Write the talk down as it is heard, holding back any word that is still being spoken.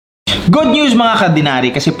Good news mga kadinari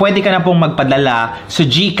kasi pwede ka na pong magpadala sa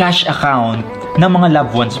GCash account ng mga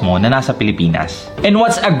loved ones mo na nasa Pilipinas. And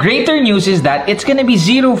what's a greater news is that it's gonna be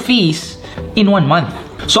zero fees in 1 month.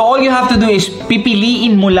 So all you have to do is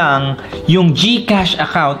pipiliin mo lang yung GCash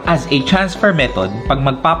account as a transfer method pag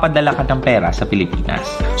magpapadala ka ng pera sa Pilipinas.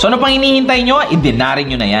 So ano pang hinihintay nyo? Idinari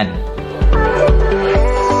nyo na yan.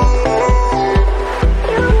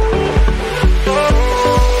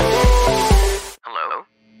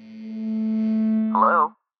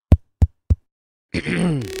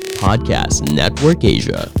 Podcast Network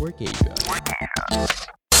Asia.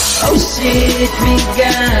 Oh shit,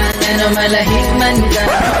 migan, ano malahig man ka.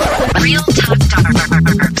 Real Talk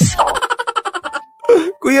Darbs.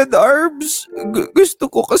 Kuya Darbs, gusto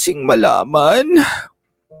ko kasing malaman.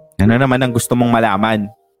 Ano naman ang gusto mong malaman?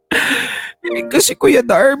 Kasi Kuya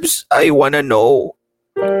Darbs, I wanna know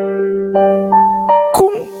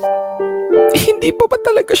kung hindi pa ba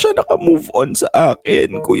talaga siya naka-move on sa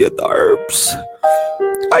akin, Kuya Darbs.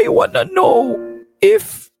 I wanna know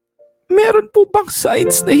if meron po bang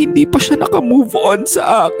signs na hindi pa siya naka-move on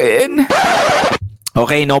sa akin.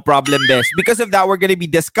 Okay, no problem, Bes. Because of that, we're gonna be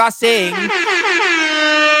discussing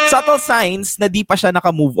subtle signs na di pa siya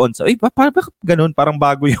naka-move on. So, parang ganun, parang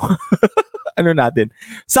bago yung ano natin.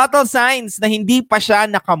 Subtle signs na hindi pa siya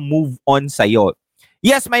naka-move on sa'yo.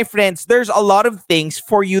 Yes, my friends, there's a lot of things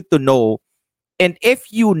for you to know. And if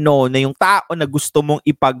you know na yung tao na gusto mong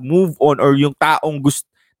ipag-move on or yung taong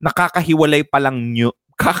nakakahiwalay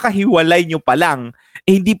nyo pa lang,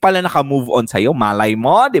 hindi pala naka-move on sa'yo. Malay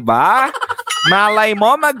mo, di ba? Malay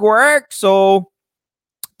mo mag-work. So,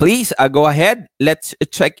 please, go ahead. Let's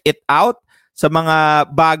check it out sa mga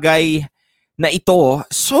bagay na ito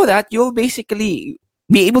so that you'll basically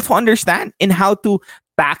be able to understand and how to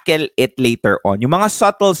tackle it later on. Yung mga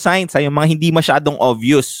subtle signs, yung mga hindi masyadong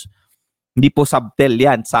obvious. Hindi po subtle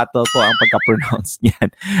yan. Subtle po ang pagka-pronounce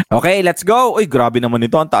niyan. Okay, let's go. Uy, grabe naman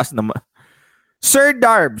ito. Ang taas naman. Sir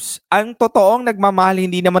Darbs, ang totoong nagmamahal,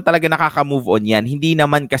 hindi naman talaga nakaka-move on yan. Hindi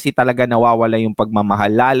naman kasi talaga nawawala yung pagmamahal,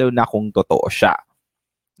 lalo na kung totoo siya.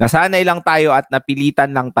 Nasanay lang tayo at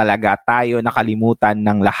napilitan lang talaga tayo nakalimutan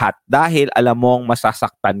ng lahat dahil alam mong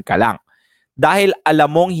masasaktan ka lang. Dahil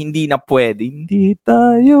alam mong hindi na pwede. Hindi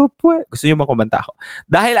tayo pwede. Gusto niyo makumanta ako?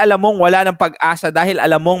 Dahil alam mong wala ng pag-asa. Dahil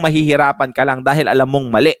alam mong mahihirapan ka lang. Dahil alam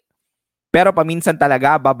mong mali. Pero paminsan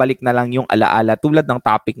talaga, babalik na lang yung alaala. Tulad ng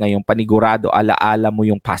topic ngayong panigurado, alaala mo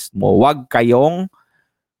yung past mo. Huwag kayong,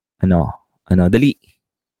 dali.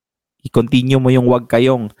 I-continue mo yung huwag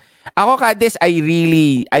kayong. Ako, Kades,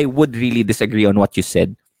 I would really disagree on what you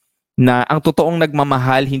said. Na ang totoong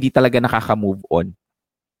nagmamahal, hindi talaga nakaka-move on.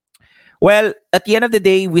 Well, at the end of the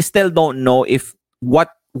day, we still don't know if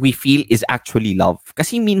what we feel is actually love.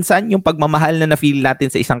 Kasi minsan, yung pagmamahal na na-feel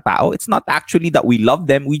natin sa isang tao, it's not actually that we love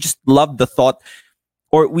them. We just love the thought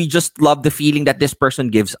or we just love the feeling that this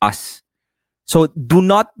person gives us. So, do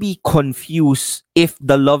not be confused if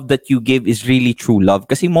the love that you give is really true love.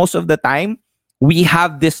 Kasi most of the time, we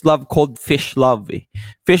have this love called fish love.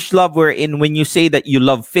 Fish love wherein when you say that you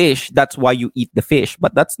love fish, that's why you eat the fish.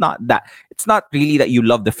 But that's not that. It's not really that you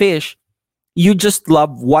love the fish. You just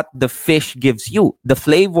love what the fish gives you. The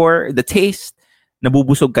flavor, the taste,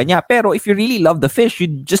 nabubusog ka niya. Pero if you really love the fish, you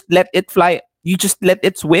just let it fly. You just let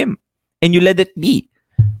it swim. And you let it be.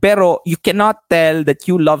 Pero you cannot tell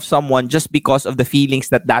that you love someone just because of the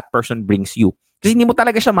feelings that that person brings you. Kasi hindi mo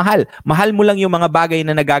talaga siya mahal. Mahal mo lang yung mga bagay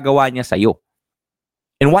na nagagawa niya sa'yo.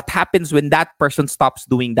 And what happens when that person stops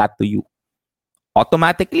doing that to you?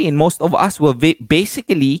 Automatically, and most of us will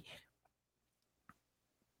basically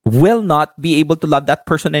will not be able to love that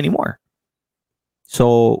person anymore.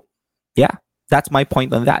 So, yeah, that's my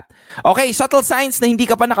point on that. Okay, subtle signs na hindi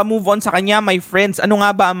ka pa naka-move on sa kanya, my friends. Ano nga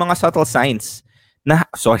ba ang mga subtle signs?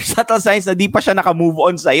 Subtle signs na di pa siya naka-move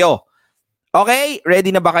on sa'yo. Okay, ready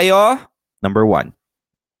na ba kayo? Number 1.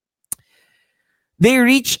 They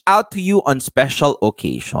reach out to you on special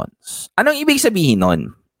occasions. Anong ibig sabihin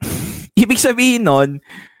nun? Ibig sabihin nun,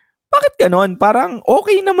 bakit ganon? Parang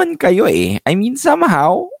okay naman kayo eh. I mean,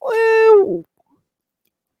 somehow,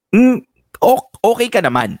 okay ka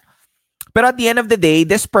naman. Pero at the end of the day,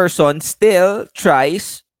 this person still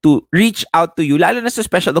tries to reach out to you, lalo na sa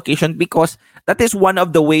special occasion, because that is one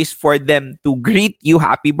of the ways for them to greet you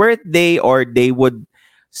happy birthday, or they would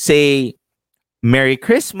say, Merry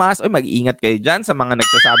Christmas. Oy, mag-iingat kayo dyan sa mga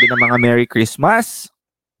nagsasabi ng mga Merry Christmas.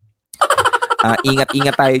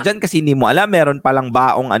 Ingat-ingat tayo dyan kasi hindi mo alam, meron palang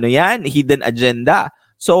baong hidden agenda.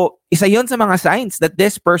 So, isa yon sa mga signs that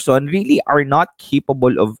this person really are not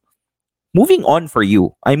capable of moving on for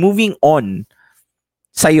you. Ay moving on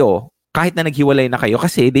sa'yo kahit na naghiwalay na kayo,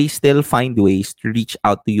 kasi they still find ways to reach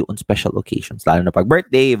out to you on special occasions. Lalo na pag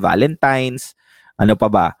birthday, Valentine's, ano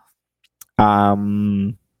pa ba?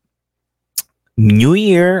 New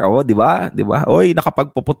Year, di ba? Di ba? Oy,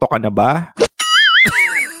 nakapagpuputok ka na ba?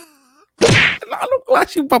 Anong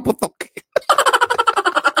klaseng paputok?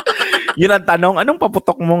 Yun ang tanong, anong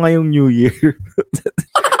paputok mo ngayong New Year?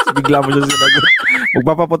 Bigla mo siya sinagot.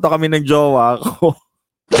 Magpapaputok kami ng jowa ko.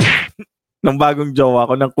 ng bagong jowa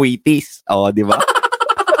ko ng Quitties. Di ba?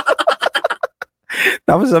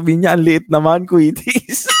 Tapos sabihin niya, ang liit naman,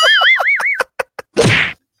 Quitties.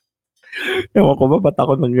 Ewan ko ba, ba't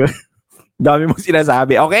ako dami mong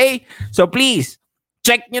sinasabi. Okay? So please,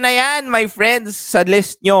 check nyo na yan, my friends, sa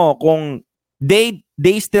list nyo. Kung they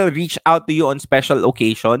still reach out to you on special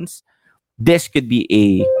occasions, this could be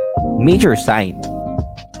a major sign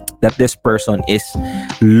that this person is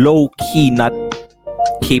low-key not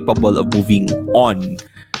capable of moving on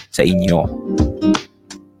sa inyo.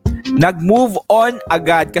 Nag-move on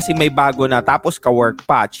agad kasi may bago na, tapos ka-work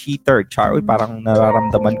pa, cheater. Uy, parang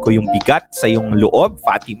nararamdaman ko yung bigat sa yung loob,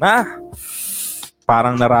 Fatima.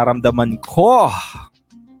 Parang nararamdaman ko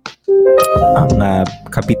ang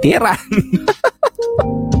kapitiran.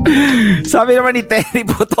 Sabi naman ni Terry,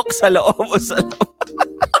 putok sa loob o sa loob.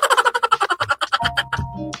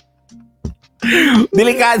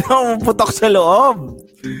 Delikado ang putok sa loob.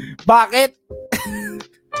 Bakit?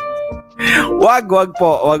 Wag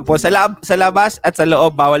po. Sa labas at sa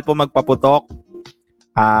loob, bawal po magpaputok.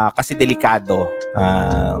 Kasi delikado.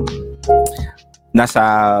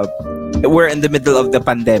 We're in the middle of the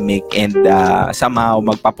pandemic and somehow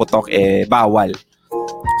magpaputok bawal.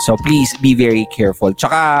 So please be very careful.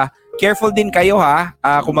 Tsaka careful din kayo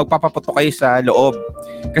kung magpapaputok kayo sa loob.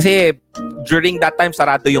 Kasi during that time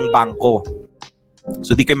sarado yung bangko.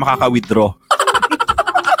 So di kayo makaka-withdraw.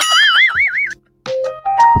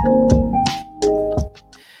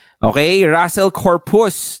 Okay, Russell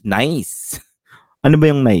Corpus. Nice. Ano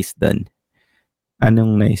ba yung nice doon?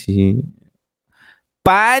 Anong nice?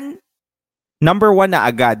 Pan, number 1 na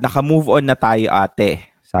agad. Naka-move on na tayo, ate.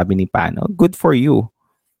 Sabi ni Pan. Good for you.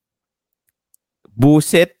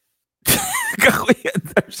 Buset.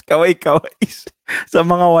 Kaway. Sa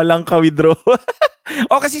mga walang ka-withdraw.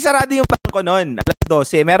 Kasi sarado yung bangko nun. Alas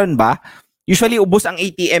 12. Meron ba? Usually, ubos ang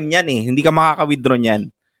ATM niyan eh. Hindi ka makaka-withdraw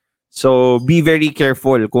niyan. So, be very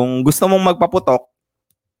careful. Kung gusto mong magpaputok,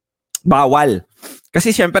 bawal.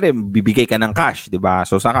 Kasi syempre, bibigay ka ng cash, di ba?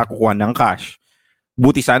 So, saan ka kukuha ng cash?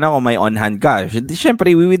 Buti sana kung may on-hand cash.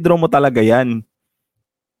 Syempre, i-withdraw mo talaga yan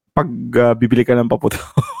pag bibili ka ng paputok.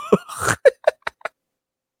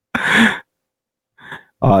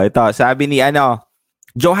 Ito. Sabi ni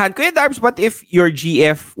Johan, Kuya Darbs, what if your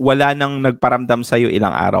GF wala nang nagparamdam sa'yo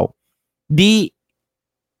ilang araw? Di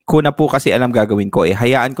ko na po kasi alam gagawin ko.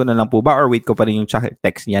 Hayaan ko na lang po ba or wait ko pa rin yung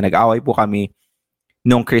text niya. Nag-away po kami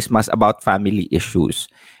nung Christmas about family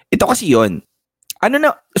issues. Ito kasi yun.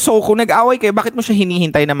 So kung nag-away kayo, bakit mo siya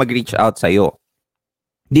hinihintay na mag-reach out sa'yo?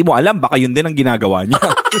 Di mo alam, baka yun din ang ginagawa niya.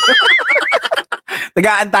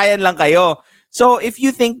 Nag-aantayan lang kayo. So if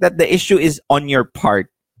you think that the issue is on your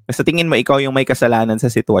part, sa tingin mo ikaw yung may kasalanan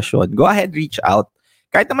sa sitwasyon, go ahead, reach out.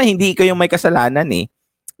 Kahit naman hindi ikaw yung may kasalanan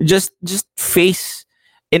just face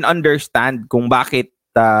and understand kung bakit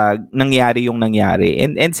nangyari yung nangyari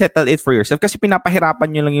and settle it for yourself kasi pinapahirapan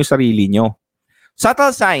nyo lang yung sarili nyo.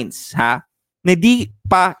 Subtle signs, na di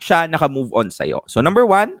pa siya naka-move on sa'yo. So number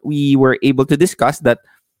 1, we were able to discuss that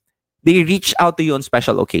they reach out to you on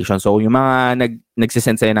special occasions. So yung mga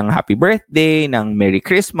nagsisend sa'yo ng happy birthday, ng Merry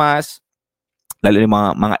Christmas, lalo yung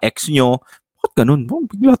mga ex nyo, bakit ganun?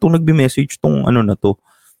 Bigla itong nagbe-message tong na to.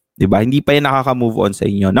 Diba? Hindi pa yan nakaka-move on sa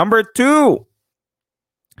inyo. Number 2,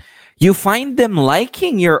 you find them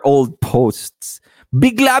liking your old posts.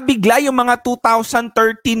 Bigla-bigla yung mga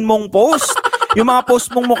 2013 mong post. Yung mga post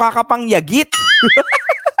mong mukha ka pang yagit.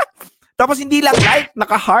 Tapos hindi lang like,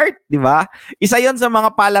 naka-heart, di ba? Isa yon sa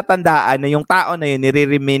mga palatandaan na yung tao na yun,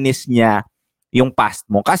 nire-reminisce niya yung past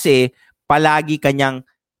mo. Kasi palagi kanyang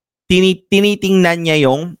tinitingnan niya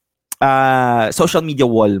yung social media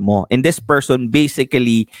wall mo. And this person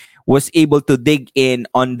basically was able to dig in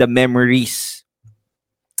on the memories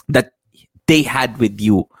that they had with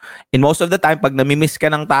you. And most of the time, pag namimiss ka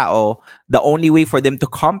ng tao, the only way for them to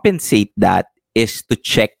compensate that is to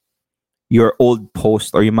check your old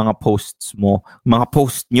post or yung mga posts mo. Mga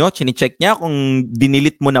post nyo, chine-check niya kung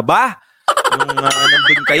dinilit mo na ba. Kung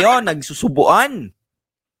nandun kayo, nagsusubuan.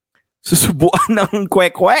 Susubuan ng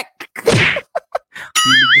kwek-kwek.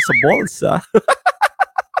 Hilig sa balls,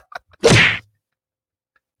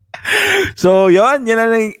 So, yun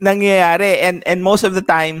ang nangyayari. And most of the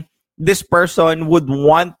time, this person would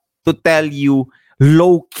want to tell you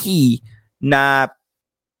low-key na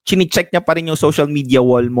chine-check niya pa rin yung social media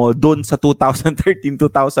wall mo doon sa 2013,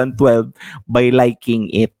 2012 by liking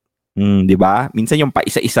it. Di ba? Minsan yung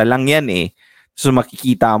pa-isa-isa lang yan eh. So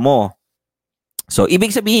makikita mo. So ibig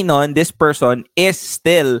sabihin nun, this person is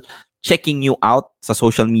still checking you out sa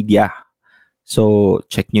social media. So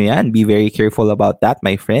check nyo yan. Be very careful about that,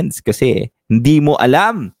 my friends. Kasi hindi mo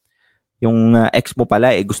alam yung ex mo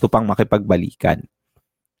pala gusto pang makipagbalikan.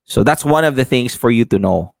 So that's one of the things for you to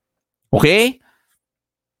know. Okay?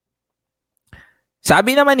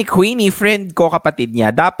 Sabi naman ni Queenie, friend ko, kapatid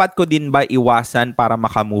niya, dapat ko din ba iwasan para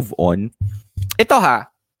maka-move on? Ito ha,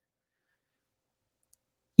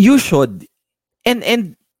 you should. And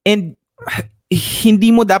hindi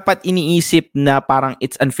mo dapat iniisip na parang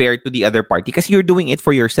it's unfair to the other party kasi you're doing it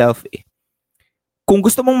for yourself eh. Kung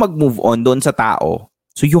gusto mong mag-move on doon sa tao,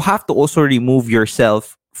 so you have to also remove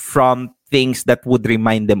yourself from things that would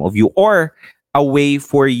remind them of you or a way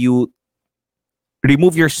for you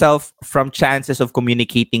remove yourself from chances of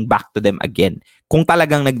communicating back to them again. Kung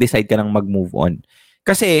talagang nag-decide ka ng mag-move on.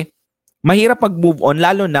 Kasi, mahirap mag-move on,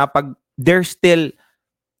 lalo na pag there's still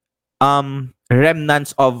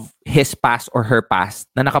remnants of his past or her past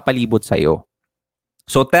na nakapalibot sa'yo.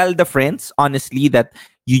 So, tell the friends, honestly, that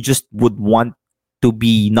you just would want to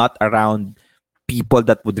be not around people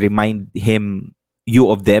that would remind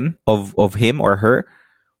you of them, of him or her.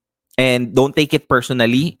 And don't take it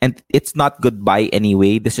personally. And it's not goodbye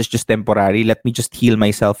anyway. This is just temporary. Let me just heal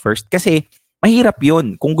myself first. Kasi mahirap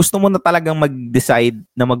yun. Kung gusto mo na talagang mag-decide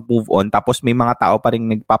na mag-move on, tapos may mga tao pa rin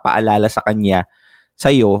nagpapaalala sa kanya,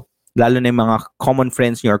 sa'yo, lalo na yung mga common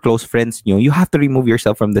friends nyo or close friends nyo, you have to remove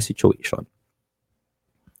yourself from the situation.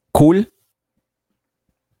 Cool?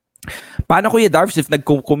 Paano, Kuya Darves, if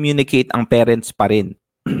nag-communicate ang parents pa rin?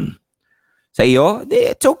 Sa iyo,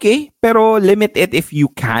 it's okay. Pero limit it if you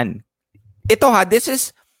can. Ito ha, this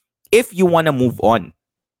is if you wanna move on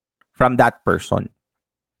from that person.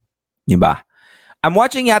 Diba? I'm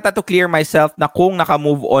watching yata to clear myself na kung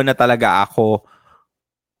naka-move on na talaga ako,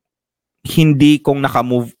 hindi kung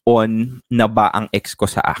naka-move on na ba ang ex ko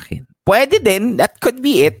sa akin. Pwede din, that could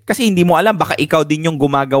be it. Kasi hindi mo alam, baka ikaw din yung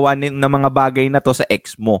gumagawa ng mga bagay na to sa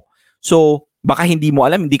ex mo. So, baka hindi mo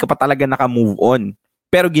alam, hindi ka pa talaga naka-move on.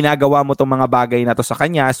 Pero ginagawa mo tong mga bagay na to sa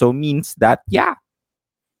kanya, so means that,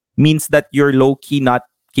 means that you're low-key not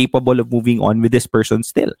capable of moving on with this person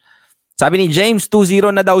still. Sabi ni James,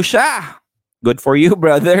 2-0 na daw siya. Good for you,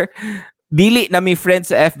 brother. Dili na may friend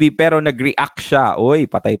sa FB pero nag-react siya.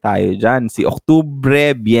 Uy, patay tayo dyan. Si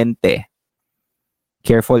Octubre Biente.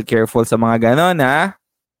 Careful sa mga ganon, ha?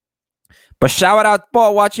 Pa-shoutout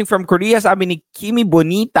po, watching from Korea, sabi ni Kimi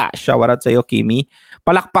Bonita. Shoutout sa'yo, Kimi.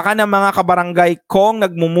 Palakpakan ng mga kabarangay kong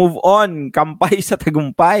nag-move on. Kampay sa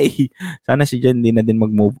tagumpay. Sana si Jen din na din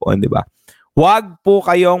mag-move on, di ba? Huwag po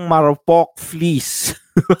kayong marupok, please.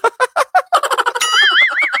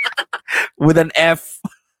 With an F.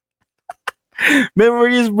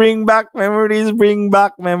 Memories bring back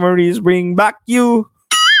you.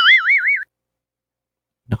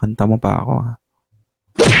 Nakanta mo pa ako, ha?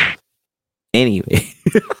 Anyway.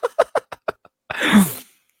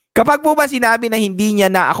 Kapag po ba sinabi na hindi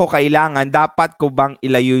niya na ako kailangan, dapat ko bang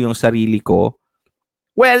ilayo yung sarili ko?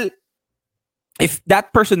 Well, if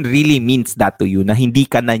that person really means that to you, na hindi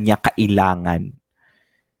ka na niya kailangan.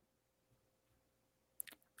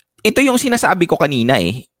 Ito yung sinasabi ko kanina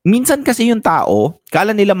eh. Minsan kasi yung tao,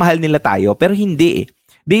 kala nila mahal nila tayo, pero hindi eh.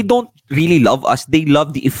 They don't really love us. They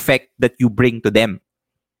love the effect that you bring to them.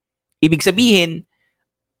 Ibig sabihin,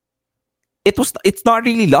 it's not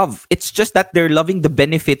really love. It's just that they're loving the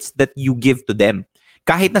benefits that you give to them.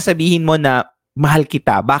 Kahit na sabihin mo na mahal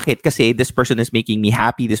kita. Bakit? Kasi this person is making me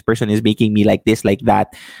happy. This person is making me like this, like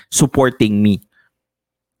that, supporting me.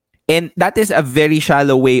 And that is a very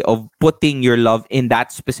shallow way of putting your love in that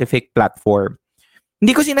specific platform.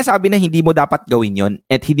 Hindi ko sinasabi na hindi mo dapat gawin yon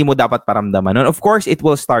at hindi mo dapat paramdaman nun. Of course, it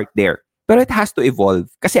will start there. Pero it has to evolve.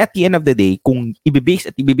 Kasi at the end of the day, kung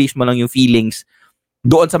ibibase mo lang yung feelings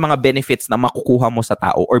doon sa mga benefits na makukuha mo sa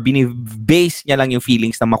tao or binibase niya lang yung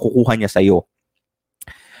feelings na makukuha niya sa'yo,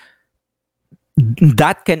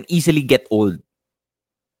 that can easily get old.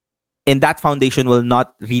 And that foundation will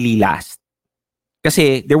not really last.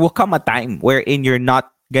 Kasi there will come a time wherein you're not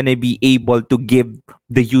gonna be able to give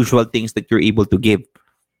the usual things that you're able to give.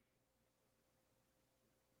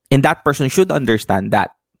 And that person should understand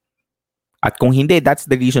that. At kung hindi, that's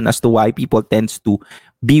the reason as to why people tends to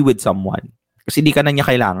be with someone. Kasi di ka na niya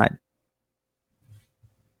kailangan.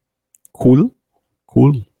 Cool?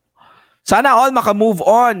 Sana all maka-move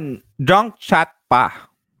on. Drunk chat pa.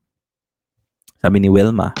 Sabi ni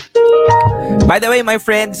Wilma. By the way, my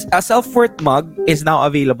friends, a self-worth mug is now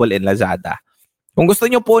available in Lazada. Kung gusto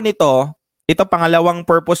nyo po nito, ito pangalawang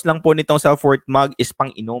purpose lang po nitong self-worth mug is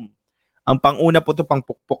pang-inom. Ang pang-una po ito,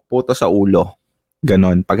 pang-pukpok po ito sa ulo.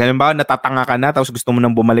 Ganon. Pag halimbawa natatanga ka na tapos gusto mo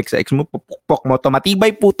nang bumalik sa ex mo, pukpok mo to.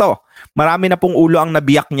 Matibay po to. Marami na pong ulo ang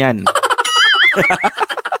nabiyak niyan.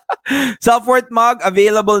 Self-worth mug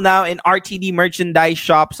available now in RTD merchandise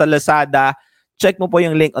shop sa Lazada. Check mo po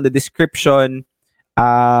yung link on the description.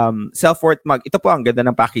 Self-worth mug. Ito po ang ganda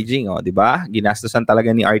ng packaging, oh, 'di ba? Ginastusan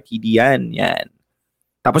talaga ni RTD yan. Yan.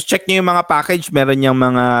 Tapos check niyo yung mga package, meron yang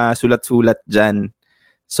mga sulat-sulat diyan.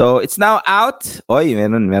 So, it's now out. Oy,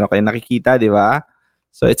 meron kayong nakikita, 'di ba?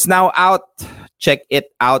 So, it's now out. Check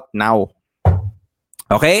it out now.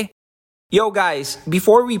 Okay? Yo, guys,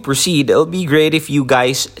 before we proceed, it'll be great if you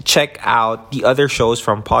guys check out the other shows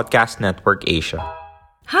from Podcast Network Asia.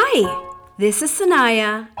 Hi, this is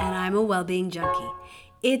Sanaya, and I'm a well-being junkie.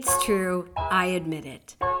 It's true, I admit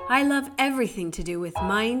it. I love everything to do with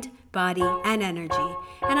mind, body, and energy,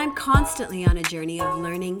 and I'm constantly on a journey of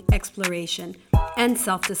learning, exploration, and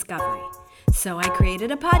self-discovery. So I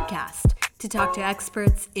created a podcast to talk to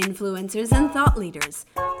experts, influencers, and thought leaders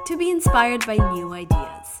to be inspired by new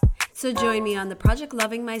ideas. So join me on the Project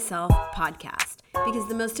Loving Myself podcast, because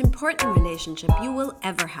the most important relationship you will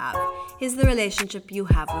ever have is the relationship you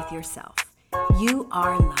have with yourself. You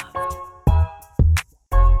are loved.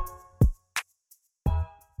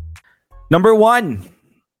 Number 1,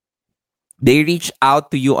 they reach out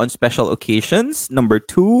to you on special occasions. Number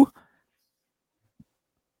 2,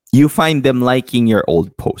 you find them liking your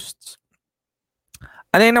old posts.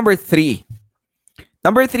 And then number 3.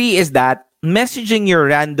 Number 3 is that messaging your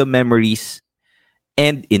random memories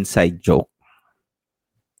and inside joke.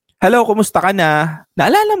 Hello, kumusta ka na?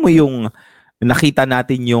 Naalala mo yung nakita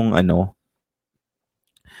natin yung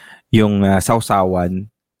sausawan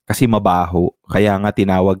kasi mabaho. Kaya nga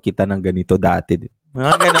tinawag kita ng ganito dati.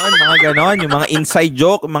 Mga ganon, yung mga inside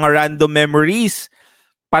joke, mga random memories.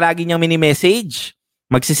 Palagi niyang mini-message.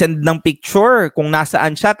 Magsisend ng picture kung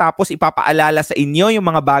nasaan siya, tapos ipapaalala sa inyo yung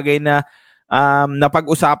mga bagay na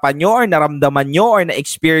napag-usapan nyo or naramdaman nyo or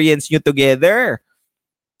na-experience nyo together.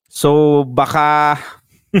 So, baka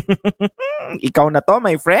ikaw na to,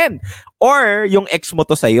 my friend. Or yung ex mo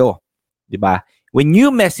to sa'yo. Diba? When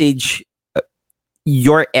you message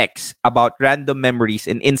your ex about random memories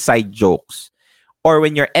and inside jokes, or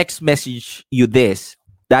when your ex message you this,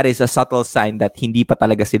 that is a subtle sign that hindi pa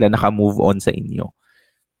talaga sila naka-move on sa inyo.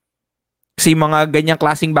 Kasi mga ganyang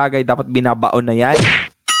klaseng bagay, dapat binabaon na yan.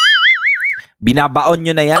 Binabaon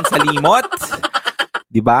nyo na yan sa limot.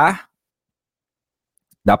 Diba?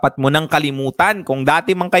 Dapat mo nang kalimutan kung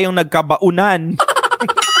dati man kayong nagkabaunan.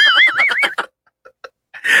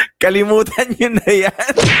 Kalimutan nyo na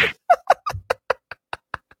yan.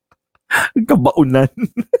 Nagkabaunan.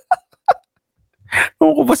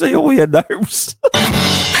 Ewan ko ba sa'yo, Kuya Darbs?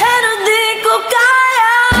 Pero di ko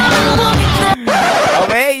kaya.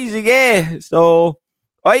 Okay, sige. So,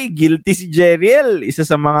 guilty si Jeriel. Isa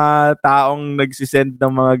sa mga taong nagsisend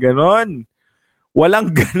ng mga ganon.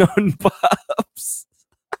 Walang ganon, Paps.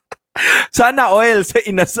 Sana oil sa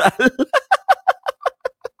inasal.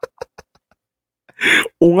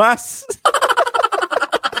 Ungas.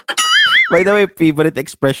 By the way, favorite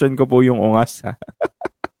expression ko po yung ungas, ha?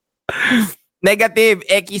 Negative,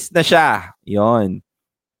 X na siya. Yon.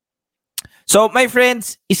 So, my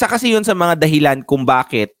friends, isa kasi yun sa mga dahilan kung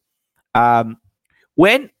bakit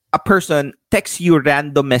when a person texts you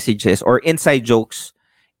random messages or inside jokes,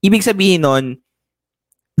 ibig sabihin nun,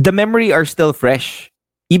 the memory are still fresh.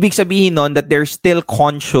 Ibig sabihin nun that they're still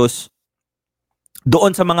conscious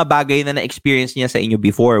doon sa mga bagay na na-experience niya sa inyo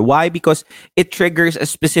before. Why? Because it triggers a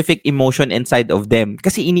specific emotion inside of them.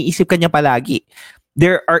 Kasi iniisip ka niya palagi.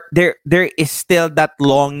 There is still that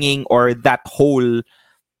longing or that hole.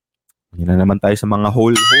 Yun na naman tayo sa mga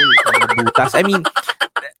hole, sa mga butas. I mean,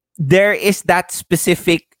 there is that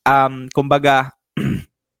specific, kumbaga,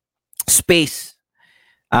 space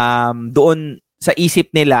doon sa isip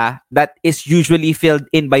nila that is usually filled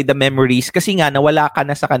in by the memories kasi nga nawala ka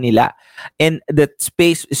na sa kanila. And that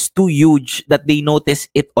space is too huge that they notice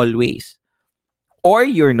it always. Or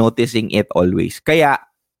you're noticing it always. Kaya,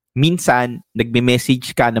 minsan,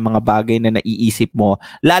 nagme-message ka ng mga bagay na naiisip mo,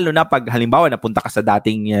 lalo na pag halimbawa napunta ka sa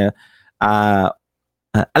dating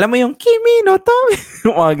alam mo yung Kimi no to,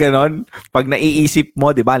 mga ganon. Pag naiisip mo,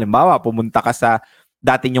 di ba, halimbawa pumunta ka sa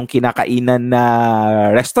dating yung kinakainan na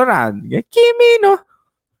restaurant, Kimi no.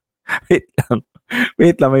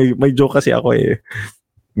 Wait lang, may joke kasi ako eh.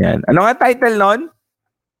 Yan. Ano nga title nun?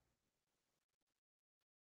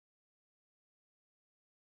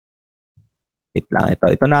 Wait lang, ito.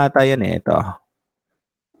 Ito na ata yan eh. Ito.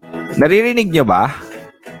 Naririnig nyo ba?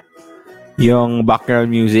 Yung background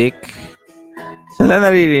music? Sana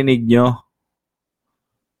naririnig nyo?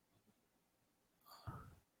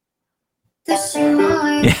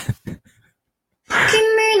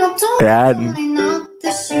 Yan.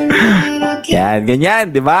 Yan,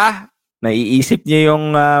 ganyan, di ba? Naiisip nyo yung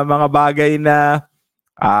mga bagay na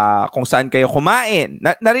kung saan kayo kumain.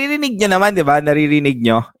 Naririnig nyo naman, di ba? Naririnig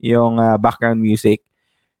nyo yung background music.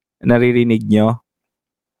 Naririnig nyo?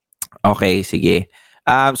 Okay, sige.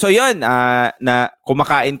 So yun, na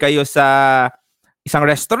kumakain kayo sa isang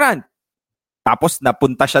restaurant. Tapos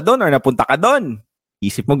napunta siya doon or napunta ka doon.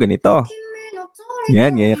 Isip mo ganito.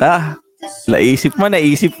 Yan, ganyan ka. Naisip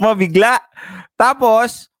mo bigla.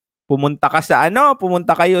 Tapos, pumunta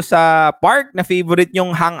kayo sa park na favorite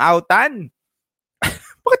nyong hangoutan.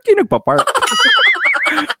 Bakit kayo nagpa-park?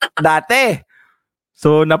 Dati.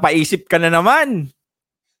 So, napaisip ka na naman.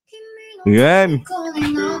 Yan.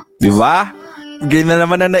 Di ba? Ganyan na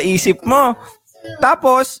naman ang naisip mo.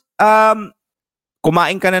 Tapos,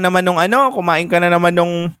 kumakain ka na naman nung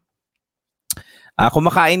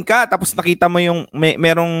kumakain ka, tapos nakita mo yung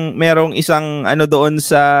merong isang doon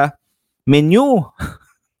sa menu.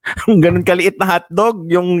 Ganun kaliit na hotdog,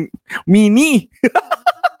 yung mini.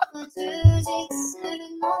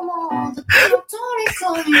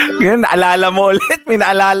 Ganun, naalala mo ulit, may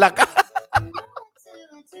naalala ka.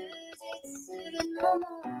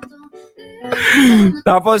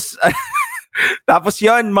 Tapos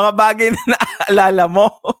yon, mga bagay na naalala mo.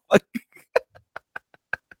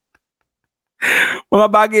 Mga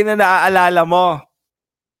bagay na naaalala mo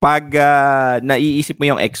pag naiisip mo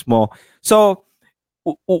yung ex mo. So,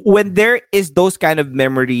 when there's those kind of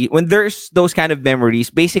memories,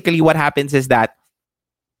 basically what happens is that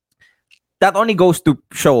only goes to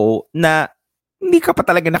show na hindi ka pa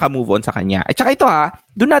talaga naka-move on sa kanya. At saka ito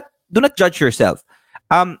do not judge yourself.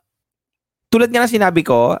 Tulad nga na sinabi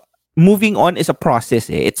ko, moving on is a process.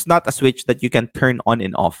 It's not a switch that you can turn on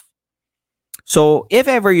and off. So, if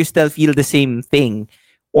ever you still feel the same thing,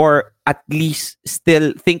 or at least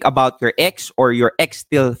still think about your ex, or your ex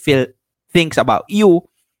still thinks about you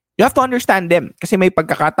have to understand them. Kasi may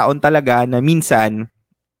pagkakataon talaga na minsan,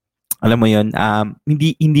 alam mo yun,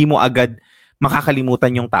 hindi mo agad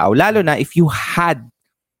makakalimutan yung tao. Lalo na if you had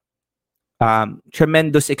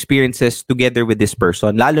tremendous experiences together with this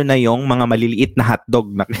person. Lalo na yung mga maliliit na hotdog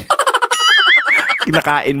na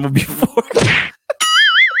kinakain mo before.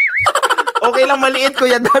 Okay lang maliit,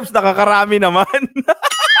 Kuya Darbs. Nakakarami naman.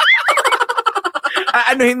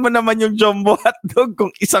 Aanuhin mo naman yung jumbo hotdog kung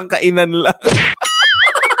isang kainan lang.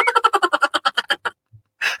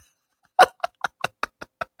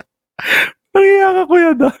 Nangiya ka,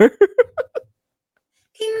 Kuya Darbs.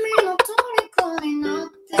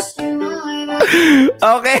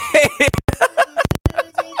 Okay.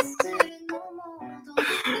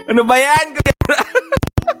 Ano ba yan, Kuya Darbs?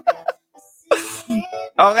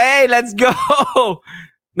 Okay, let's go.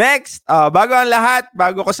 Next, bago ang lahat,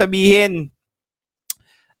 bago ko sabihin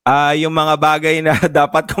yung mga bagay na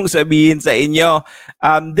dapat kong sabihin sa inyo.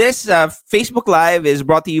 This Facebook Live is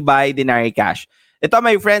brought to you by Denari Cash. Ito,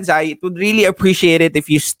 my friends, I would really appreciate it if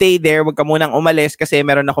you stay there. Huwag ka munang umalis kasi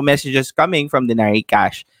meron ako messages coming from Denari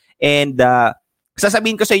Cash. And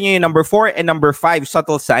sasabihin ko sa inyo yung number 4 and number 5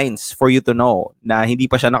 subtle signs for you to know na hindi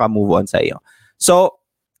pa siya naka-move on sa iyo. So,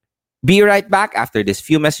 be right back after this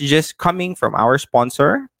few messages coming from our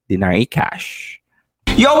sponsor, Denari Cash.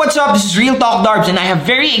 Yo, what's up? This is Real Talk Darbs and I have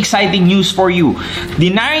very exciting news for you.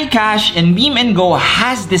 Denari Cash and Beam & Go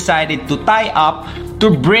has decided to tie up to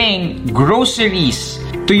bring groceries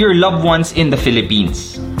to your loved ones in the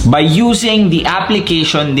Philippines. By using the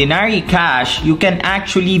application Denari Cash, you can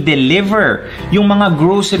actually deliver yung mga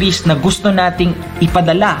groceries na gusto nating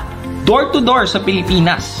ipadala door to door sa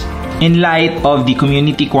Pilipinas. In light of the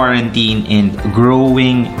community quarantine and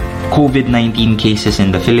growing COVID-19 cases in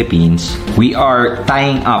the Philippines, we are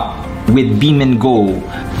tying up with Beam & Go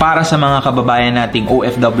para sa mga kababayan nating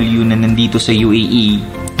OFW na nandito sa UAE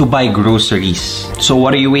to buy groceries. So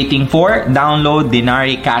what are you waiting for? Download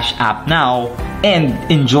Denari Cash app now and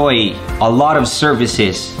enjoy a lot of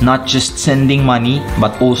services, not just sending money,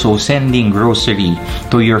 but also sending grocery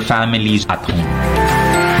to your families at home.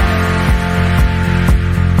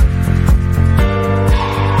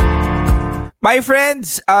 My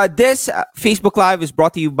friends, this Facebook Live is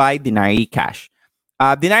brought to you by Denari Cash.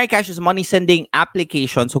 Denari Cash is a money sending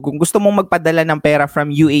application. So kung gusto mong magpadala ng pera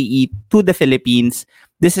from UAE to the Philippines,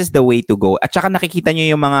 this is the way to go. At saka nakikita nyo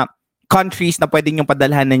yung mga countries na pwede nyong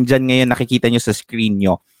padalhan nandyan ngayon, nakikita nyo sa screen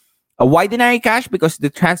nyo. Why Denari Cash? Because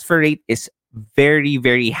the transfer rate is very,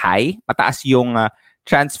 very high. Mataas yung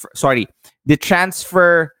the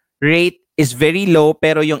transfer rate is very low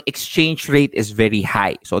pero yung exchange rate is very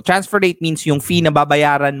high. So transfer rate means yung fee na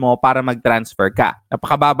babayaran mo para mag-transfer ka.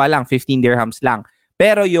 Napakababa lang, 15 dirhams lang.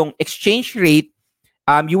 Pero yung exchange rate,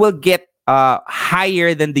 you will get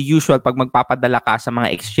higher than the usual pag magpapadala ka sa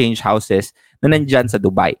mga exchange houses na nandyan sa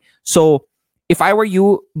Dubai. So if I were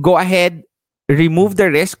you, go ahead, remove the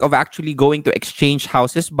risk of actually going to exchange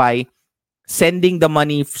houses by sending the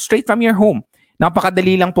money straight from your home.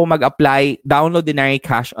 Napakadali lang po mag-apply. Download Denari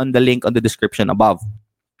Cash on the link on the description above.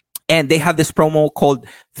 And they have this promo called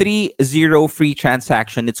 30 free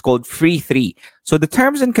transaction. It's called Free3. So the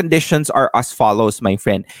terms and conditions are as follows, my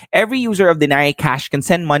friend. Every user of Denari Cash can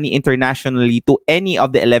send money internationally to any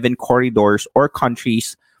of the 11 corridors or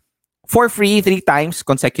countries for free 3 times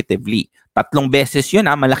consecutively. 3 beses yun,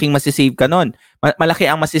 malaking masisave ka nun. Malaki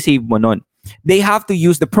ang masisave mo nun. They have to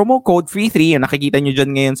use the promo code Free3, yung nakikita nyo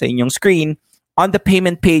dyan ngayon sa inyong screen, on the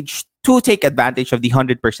payment page to take advantage of the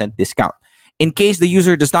 100% discount. In case the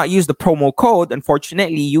user does not use the promo code,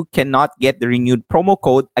 unfortunately, you cannot get the renewed promo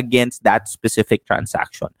code against that specific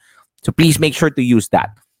transaction. So please make sure to use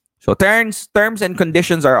that. So terms and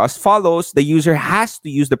conditions are as follows. The user has to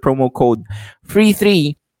use the promo code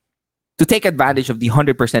Free3 to take advantage of the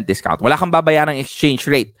 100% discount. Wala kang babayarang exchange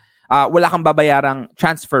rate. Wala kang babayarang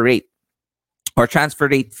transfer rate or transfer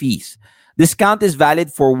rate fees. Discount is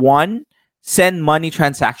valid for 1 send money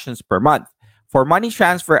transactions per month. For money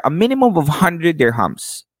transfer, a minimum of 100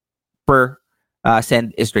 dirhams per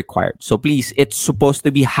send is required. So please, it's supposed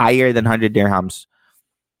to be higher than 100 dirhams.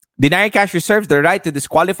 Denari Cash reserves the right to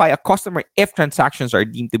disqualify a customer if transactions are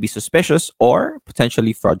deemed to be suspicious or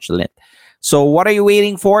potentially fraudulent. So what are you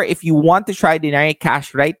waiting for? If you want to try Denari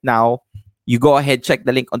Cash right now, you go ahead, check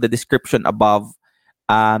the link on the description above.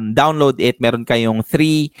 Download it. Meron kayong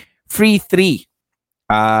free 3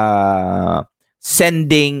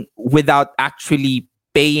 sending without actually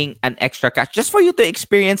paying an extra cash just for you to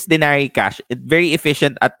experience Denari Cash. It's very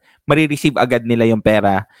efficient at marireceive agad nila yung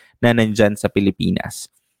pera na nandyan sa Pilipinas.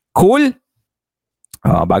 Cool?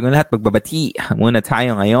 Bago lahat, magbabati muna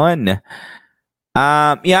tayo ngayon.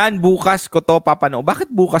 Yan, bukas ko to papanood.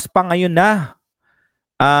 Bakit bukas pa ngayon na?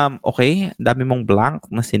 Okay, dami mong blank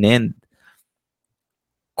na sinend.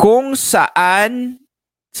 Kung saan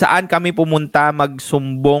kami pumunta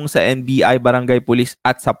magsumbong sa NBI, Barangay Police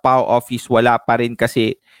at sa PAO office, wala pa rin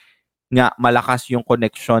kasi nga malakas yung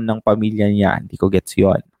connection ng pamilya niya. Hindi ko gets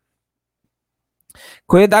yun.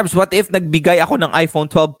 Kuya Darbs, what if nagbigay ako ng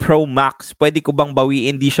iPhone 12 Pro Max? Pwede ko bang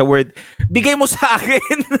bawiin? Di siya word. Bigay mo sa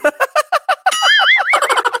akin!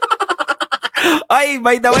 Ay,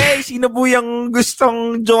 by the way, sino po yung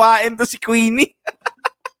gustong jowain to si Queenie?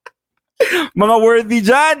 Mga worthy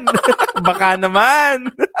dyan. Baka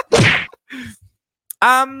naman.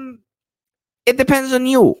 It depends on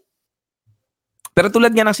you. Pero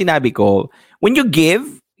tulad nga ng sinabi ko, when you give,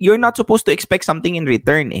 you're not supposed to expect something in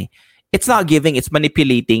return. It's not giving, it's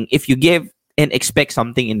manipulating if you give and expect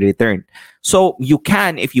something in return. So, you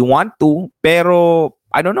can if you want to, pero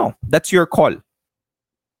I don't know. That's your call.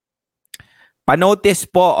 Pa-notice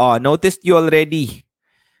po. Noticed you already.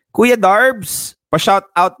 Kuya Darbs,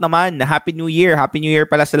 pa-shout out naman na Happy New Year. Happy New Year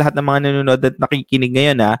pala sa lahat ng mga nanonood at nakikinig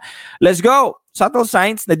ngayon. Let's go! Subtle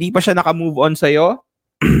signs na di pa siya naka-move on sa'yo.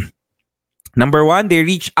 Number 1, they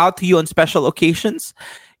reach out to you on special occasions.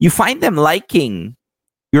 You find them liking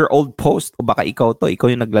your old post. O baka ikaw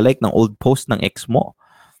yung nagla-like ng old post ng ex mo.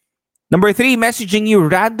 Number 3, messaging you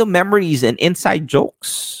random memories and inside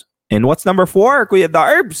jokes. And what's number 4, Kuya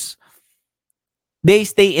Darbs? They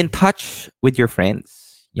stay in touch with your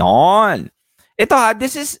friends. Yon. Ito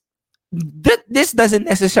this doesn't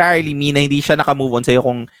necessarily mean na hindi siya naka-move on sa'yo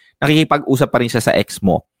kung nakikipag-usap pa rin siya sa ex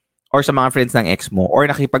mo or sa mga friends ng ex mo or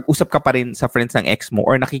nakikipag-usap ka pa rin sa friends ng ex mo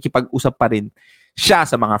or nakikipag-usap pa rin siya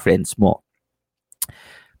sa mga friends mo.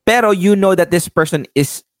 Pero you know that this person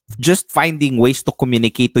is just finding ways to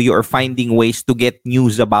communicate to you or finding ways to get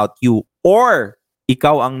news about you or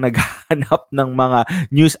ikaw ang naghahanap ng mga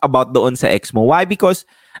news about doon sa ex mo. Why? Because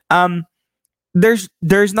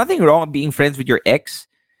there's nothing wrong with being friends with your ex.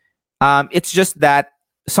 It's just that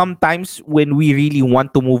sometimes when we really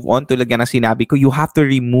want to move on, tulad nga na sinabi ko, you have to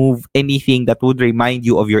remove anything that would remind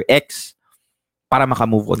you of your ex para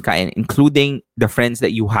makamove on ka, including the friends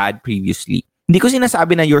that you had previously. Hindi ko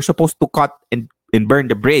sinasabi na you're supposed to cut and burn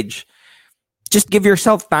the bridge. Just give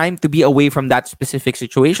yourself time to be away from that specific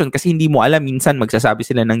situation kasi hindi mo alam, minsan magsasabi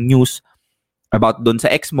sila ng news about doon sa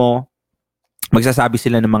ex mo, magsasabi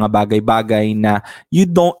sila ng mga bagay-bagay na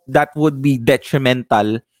that would be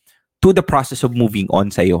detrimental to the process of moving on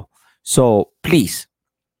sa'yo. So, please,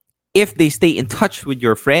 if they stay in touch with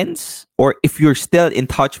your friends or if you're still in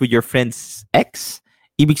touch with your friend's ex,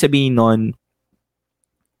 ibig sabihin nun,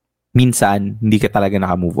 minsan, hindi ka talaga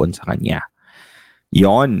naka-move on sa kanya.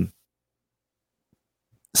 Yon.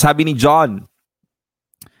 Sabi ni John,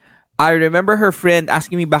 I remember her friend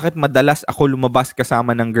asking me bakit madalas ako lumabas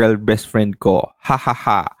kasama ng girl best friend ko. Ha ha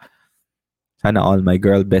ha. Sana all my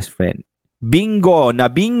girl best friend. Bingo na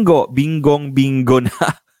bingo. Bingong bingo na.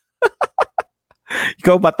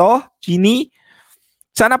 Ikaw ba to, Chini?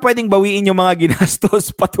 Sana pwedeng bawiin yung mga ginastos.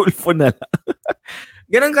 Patulfo na lang.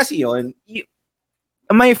 Ganun kasi yun.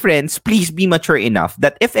 My friends, please be mature enough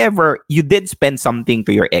that if ever you did spend something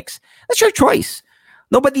to your ex, that's your choice.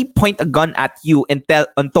 Nobody point a gun at you and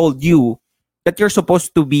told you that you're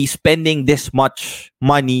supposed to be spending this much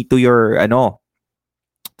money to your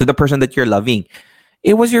to the person that you're loving.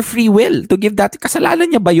 It was your free will to give that.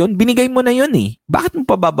 Kasalanan niya ba yun? Binigay mo na yun eh. Bakit mo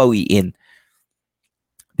pa babawiin?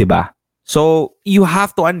 Diba? So, you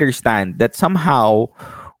have to understand that somehow,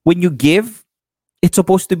 when you give, it's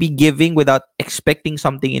supposed to be giving without expecting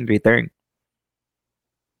something in return.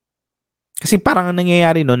 Kasi parang ang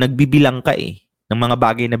nangyayari no, nagbibilang ka eh ng mga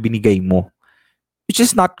bagay na binigay mo. Which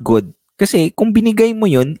is not good. Kasi kung binigay mo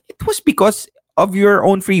yun, it was because of your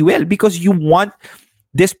own free will. Because you want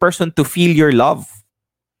this person to feel your love.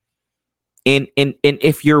 And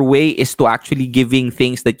if your way is to actually giving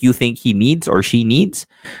things that you think he needs or she needs,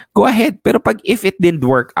 go ahead. Pero if it didn't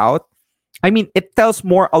work out, I mean, it tells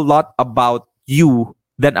a lot about you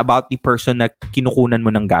than about the person na kinukunan mo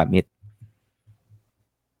ng gamit.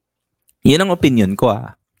 Yan ang opinion ko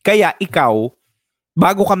Kaya ikaw,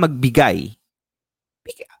 bago ka magbigay,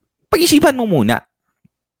 pag-isipan mo muna.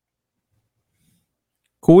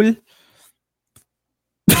 Cool?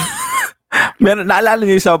 Naalala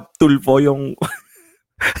niyo sa Tulfo yung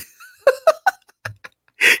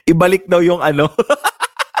ibalik daw yung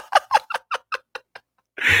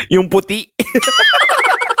yung puti.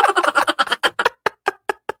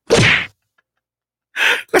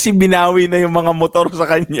 Kasi binawi na yung mga motor sa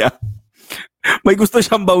kanya. May gusto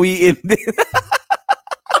siyang bawiin din.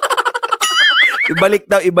 Ibalik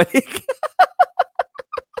daw, ibalik.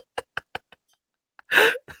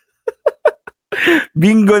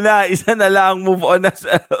 Bingo na, isa na lang, move on na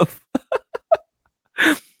self.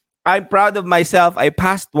 I'm proud of myself. I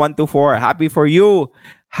passed 1 to 4. Happy for you.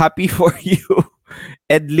 Happy for you.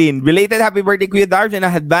 Edlin. Belated happy birthday, Kuya Darbs, and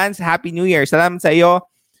advance Happy New Year. Salamat sa iyo,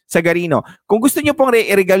 Sagarino. Kung gusto niyo pong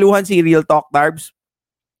regaluhan si Real Talk Darbs,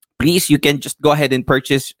 please, you can just go ahead and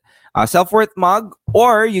purchase a Self-Worth mug,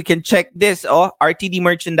 or you can check this, RTD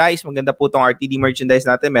merchandise. Maganda po itong RTD merchandise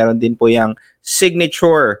natin. Meron din po yung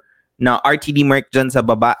signature na RTD merch dyan sa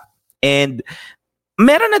baba. And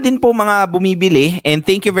meron na din po mga bumibili. And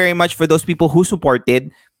thank you very much for those people who supported.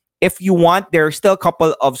 If you want, there are still a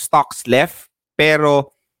couple of stocks left.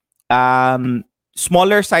 Pero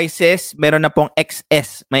smaller sizes, meron na pong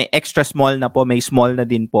XS. May extra small na po. May small na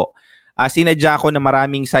din po. Sinadya ko na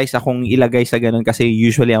maraming size akong ilagay sa ganun kasi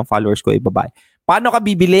usually ang followers ko ay babae. Paano ka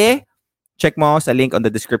bibili? Check mo sa link on the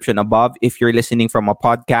description above. If you're listening from a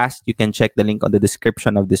podcast, you can check the link on the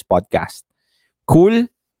description of this podcast. Cool?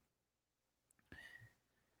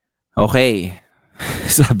 Okay.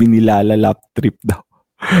 Sabi ni Lala, lap trip daw.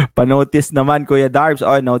 Panotice naman, Kuya Darbs.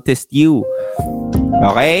 Oh, noticed you.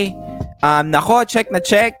 Okay? Nako, check na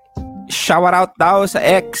check. Shower out daw sa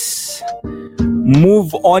ex. Move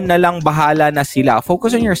on na lang, bahala na sila.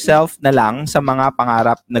 Focus on yourself na lang sa mga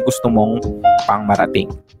pangarap na gusto mong pangmarating.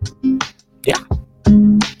 Yeah.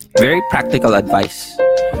 Very practical advice.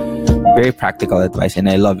 Very practical advice, and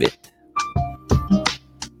I love it.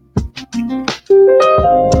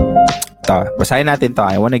 Basahin natin to.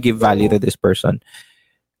 I wanna give value to this person.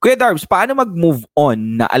 Kuya Darbs, paano mag-move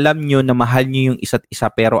on na alam nyo na mahal nyo yung isa't isa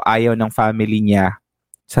pero ayaw ng family niya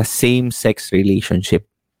sa same-sex relationship?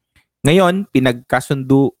 Ngayon,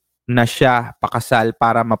 pinagkasundo na siya pakasal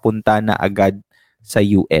para mapunta na agad sa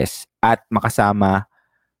US at makasama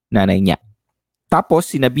nanay niya. Tapos,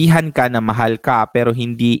 sinabihan ka na mahal ka pero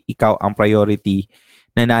hindi ikaw ang priority,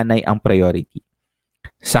 na nanay ang priority.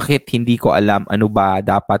 Sakit, hindi ko alam ano ba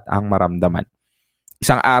dapat ang maramdaman.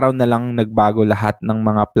 Isang araw na lang nagbago lahat ng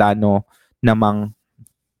mga plano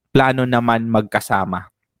naman magkasama.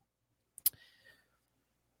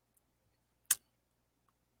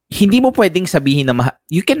 Hindi mo pwedeng sabihin na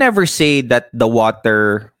you can never say that the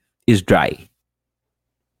water is dry.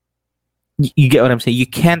 You get what I'm saying? You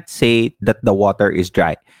can't say that the water is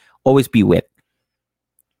dry. Always be wet.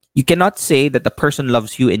 You cannot say that the person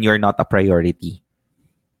loves you and you're not a priority.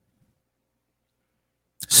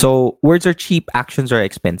 So, words are cheap, actions are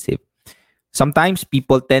expensive. Sometimes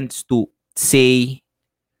people tend to say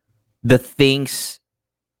the things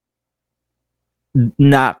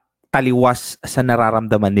na taliwas sa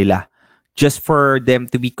nararamdaman nila just for them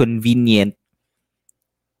to be convenient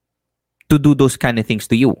to do those kind of things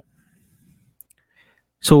to you.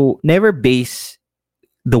 So, never base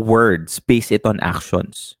the words, base it on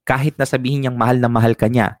actions. Kahit na sabihin niyang mahal na mahal ka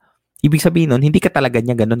niya, ibig sabihin nun, hindi ka talaga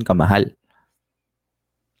niya ganun kamahal.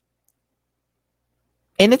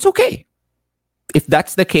 And it's okay. If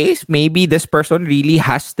that's the case, maybe this person really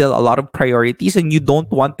has still a lot of priorities and you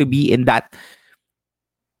don't want to be in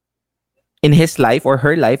his life or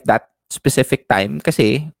her life that specific time.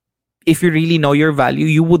 Kasi if you really know your value,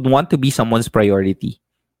 you would want to be someone's priority.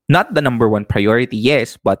 Not the number one priority,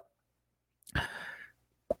 yes, but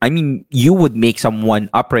I mean, you would make someone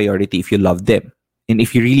a priority if you love them. And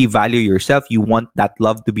if you really value yourself, you want that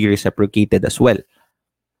love to be reciprocated as well.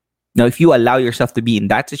 Now, if you allow yourself to be in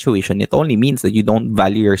that situation, it only means that you don't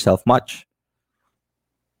value yourself much.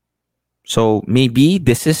 So, maybe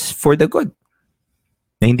this is for the good.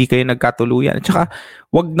 Na hindi kayo nagkatuluyan. At saka,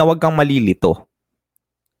 wag kang malilito.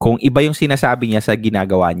 Kung iba yung sinasabi niya sa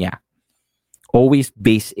ginagawa niya. Always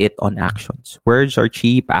base it on actions. Words are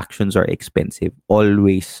cheap, actions are expensive.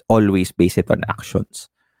 Always base it on actions.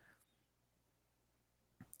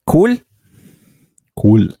 Cool?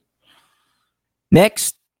 Cool.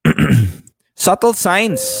 Next, subtle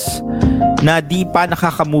signs na di pa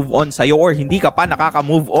nakaka-move on sa'yo or hindi ka pa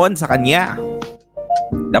nakaka-move on sa kanya.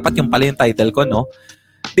 Dapat yung pala yung title ko, no?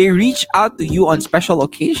 They reach out to you on special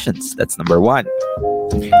occasions. That's number 1.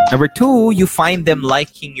 Number 2, you find them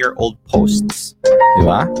liking your old posts.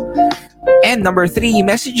 Diba? And number 3,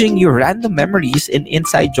 messaging you random memories and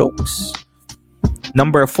inside jokes.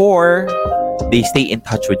 Number 4, they stay in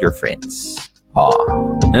touch with your friends.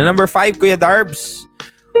 And number 5, Kuya Darbs.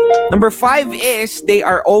 Number 5 is they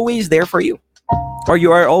are always there for you. Or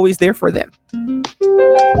you are always there for them.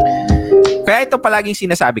 Kaya ito palaging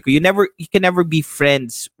sinasabi ko, you can never be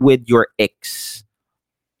friends with your ex.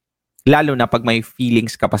 Lalo na pag may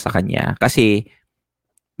feelings ka pa sa kanya. Kasi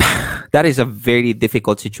that is a very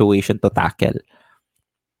difficult situation to tackle.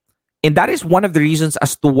 And that is one of the reasons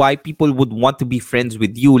as to why people would want to be friends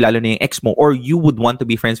with you, lalo na yung ex mo, or you would want to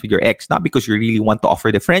be friends with your ex. Not because you really want to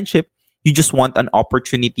offer the friendship, you just want an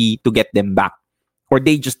opportunity to get them back. Or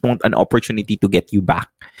they just want an opportunity to get you back.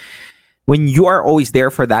 When you are always there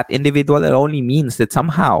for that individual, it only means that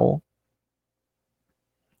somehow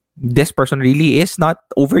this person really is not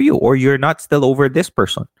over you, or you're not still over this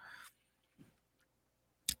person.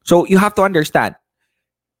 So you have to understand,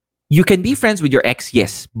 you can be friends with your ex,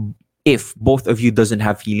 yes, if both of you doesn't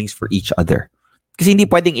have feelings for each other. Kasi hindi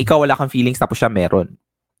pwedeng ikaw wala kang feelings tapos siya meron.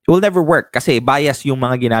 It will never work kasi bias yung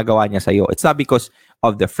mga ginagawa niya sa'yo. It's not because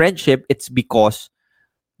of the friendship, it's because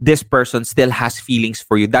this person still has feelings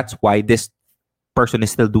for you. That's why this person is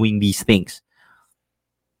still doing these things.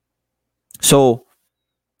 So,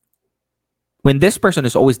 when this person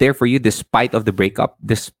is always there for you, despite of the breakup,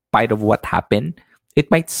 despite of what happened, it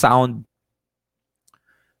might sound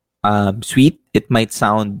sweet. It might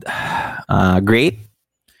sound great.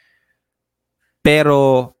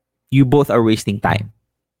 Pero, you both are wasting time.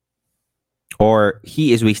 Or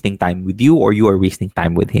he is wasting time with you, or you are wasting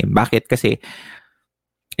time with him. Bakit? Kasi,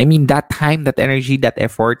 I mean, that time, that energy, that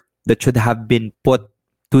effort that should have been put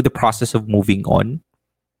to the process of moving on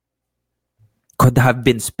could have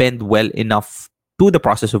been spent well enough to the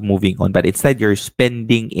process of moving on. But instead, you're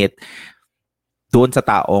spending it doon sa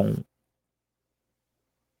taong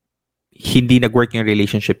hindi nag-work yung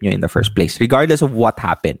relationship nyo in the first place, regardless of what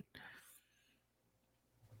happened.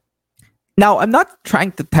 Now, I'm not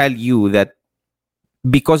trying to tell you that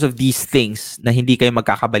because of these things na hindi kayo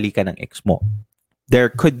magkakabalikan ng ex mo. There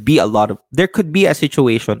could be a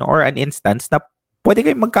situation or an instance na pwede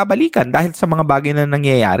kayong magkabalikan dahil sa mga bagay na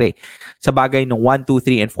nangyayari. Sa bagay ng 1, 2,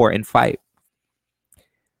 3, and 4, and 5.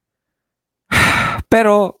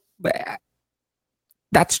 Pero,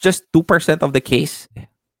 that's just 2% of the case.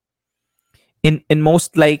 And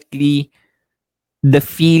most likely, the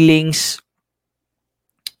feelings,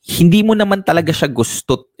 hindi mo naman talaga siya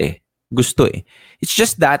gusto eh. It's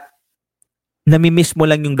just that, namimiss mo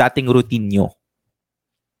lang yung dating routine nyo.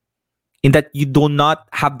 In that you do not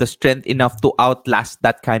have the strength enough to outlast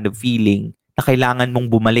that kind of feeling na kailangan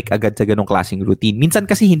mong bumalik agad sa ganong klaseng routine. Minsan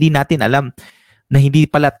kasi hindi natin alam na hindi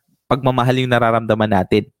pala pagmamahal yung nararamdaman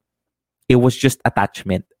natin. It was just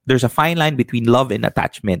attachment. There's a fine line between love and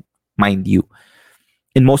attachment, mind you.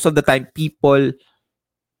 And most of the time, people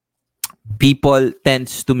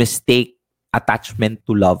tends to mistake attachment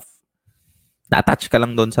to love. Na-attach ka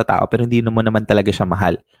lang doon sa tao pero hindi mo naman talaga siya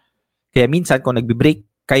mahal. Kaya minsan kung nagbe-break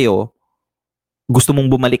kayo, gusto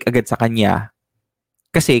mong bumalik agad sa kanya,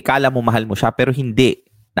 Kasi kala mo mahal mo siya, pero hindi.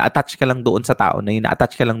 Na-attach ka lang doon sa tao na yun,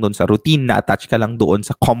 na-attach ka lang doon sa routine, na-attach ka lang doon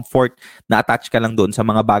sa comfort, na-attach ka lang doon sa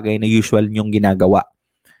mga bagay na usual niyong ginagawa.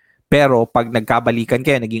 Pero pag nagkabalikan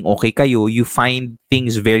kayo, naging okay kayo, you find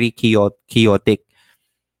things very chaotic.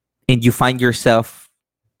 And you find yourself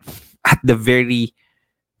at the very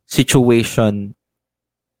situation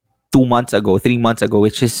 2 months ago, 3 months ago,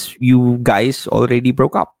 which is you guys already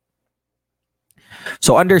broke up.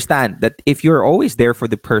 So understand that if you're always there for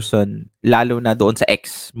the person, lalo na doon sa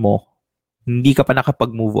ex mo, hindi ka pa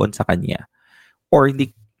nakapag-move on sa kanya, or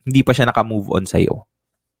hindi pa siya naka-move on sa'yo.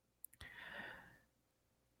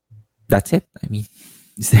 That's it. I mean,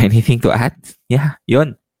 is there anything to add? Yeah,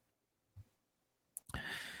 yun.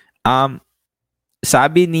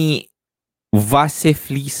 Sabi ni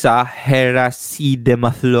Vasiflisa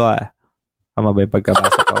Herasidemafloa. Tama ba yung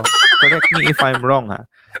pagkabasa ko? Correct me if I'm wrong, ha?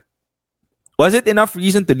 Was it enough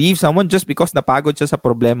reason to leave someone just because napagod siya sa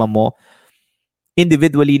problema mo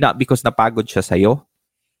individually, not because napagod siya sa'yo?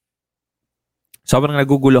 Sobrang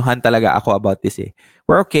naguguluhan talaga ako about this eh.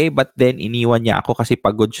 We're okay, but then iniwan niya ako kasi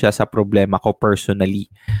pagod siya sa problema ko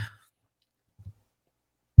personally.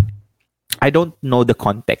 I don't know the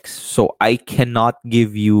context, so I cannot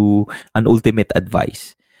give you an ultimate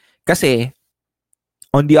advice. Kasi,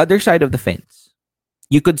 on the other side of the fence,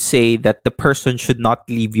 you could say that the person should not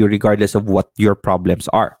leave you regardless of what your problems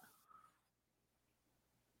are.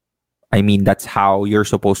 I mean, that's how you're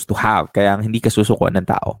supposed to have. Kaya hindi ka susukuan ng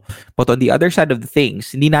tao. But on the other side of the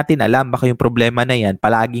things, hindi natin alam baka yung problema na yan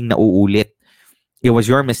palaging nauulit. It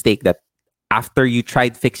was your mistake that after you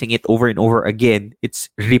tried fixing it over and over again,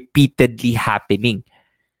 it's repeatedly happening.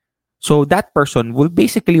 So that person will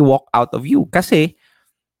basically walk out of you. Kasi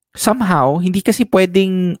somehow, hindi kasi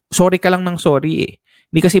pwedeng sorry ka lang ng sorry eh.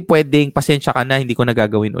 Hindi kasi pwedeng pasensya ka na, hindi ko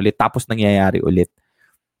nagagawin ulit, tapos nangyayari ulit.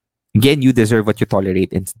 Again, you deserve what you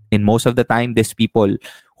tolerate. And most of the time, these people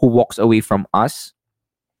who walks away from us,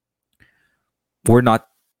 we're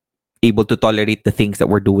not able to tolerate the things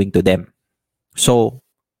that we're doing to them. So,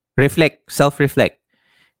 reflect, self-reflect.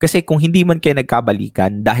 Kasi kung hindi man kayo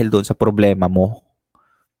nagkabalikan dahil doon sa problema mo,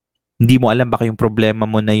 hindi mo alam baka yung problema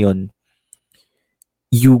mo na yun,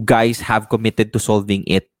 you guys have committed to solving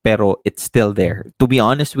it, pero it's still there. To be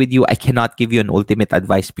honest with you, I cannot give you an ultimate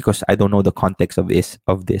advice because I don't know the context of this.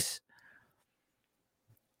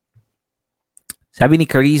 Sabi ni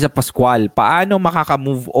Carissa Pascual, paano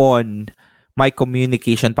makaka-move on? May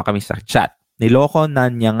communication pa kami sa chat. Niloko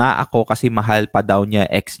na niya nga ako kasi mahal pa daw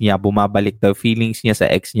niya ex niya. Bumabalik daw feelings niya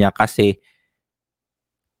sa ex niya kasi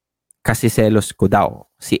selos ko daw.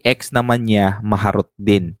 Si ex naman niya maharot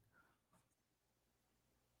din.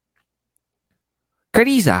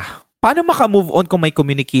 Carissa, paano maka-move on kung may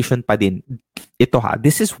communication pa din? Ito ha,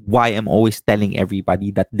 this is why I'm always telling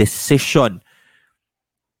everybody that deciding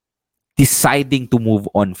to move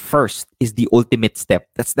on first is the ultimate step.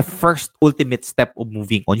 That's the first ultimate step of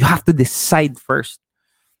moving on. You have to decide first.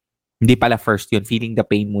 Hindi pala first yun, feeling the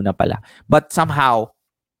pain muna pala. But somehow,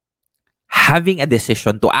 having a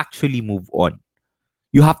decision to actually move on,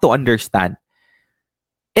 you have to understand,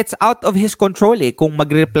 it's out of his control eh, kung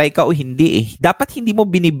mag-reply ka o hindi eh. Dapat hindi mo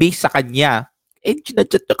binibase sa kanya.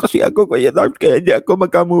 Chinachat na kasi ako, Kuya Darb, kaya hindi ako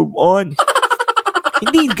magka-move on.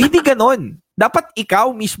 hindi ganon. Dapat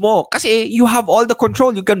ikaw mismo. Kasi you have all the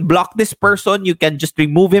control. You can block this person. You can just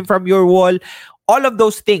remove him from your wall. All of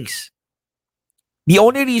those things. The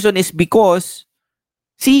only reason is because,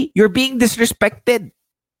 see, you're being disrespected.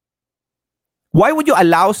 Why would you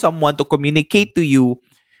allow someone to communicate to you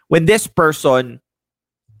when this person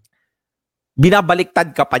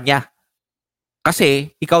binabaliktad ka pa niya?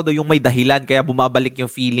 Kasi ikaw daw yung may dahilan kaya bumabalik yung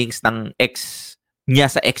feelings ng ex niya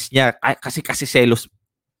sa ex niya kasi selos.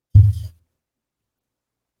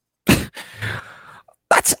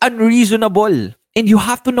 That's unreasonable. And you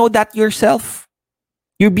have to know that yourself.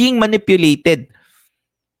 You're being manipulated.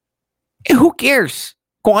 Who cares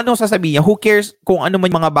kung ano sasabihin niya? Who cares kung ano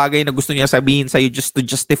man mga bagay na gusto niya sabihin sa'yo just to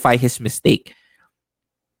justify his mistake?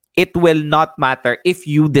 It will not matter if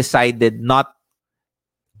you decided not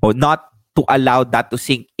to allow that to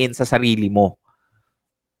sink in sa sarili mo.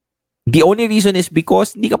 The only reason is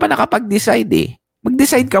because hindi ka pa nakapag-decide eh.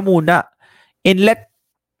 Mag-decide ka muna. And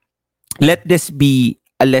let this be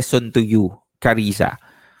a lesson to you, Carissa.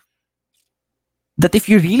 That if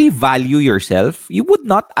you really value yourself, you would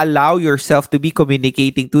not allow yourself to be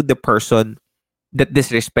communicating to the person that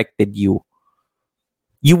disrespected you.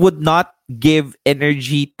 You would not give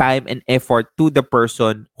energy, time, and effort to the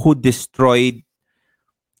person who destroyed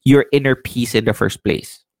your inner peace in the first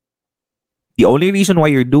place. The only reason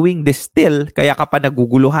why you're doing this still, kaya ka pa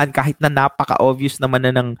naguguluhan kahit na napaka-obvious naman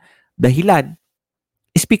na ng dahilan,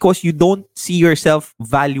 is because you don't see yourself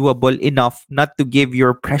valuable enough not to give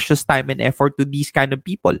your precious time and effort to these kind of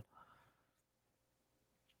people.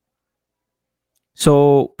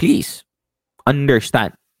 So, please,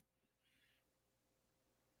 understand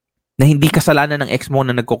na hindi kasalanan ng ex mo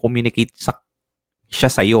na nagko-communicate siya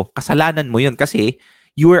sa'yo. Kasalanan mo yun kasi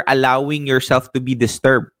you are allowing yourself to be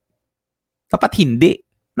disturbed. Dapat hindi.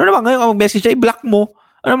 Ano naman ngayon, kung mag-message siya, i-block mo.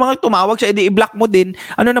 Ano naman tumawag siya, i-block mo din.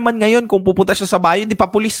 Ano naman ngayon, kung pupunta siya sa bayo, di pa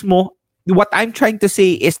pulis mo. What I'm trying to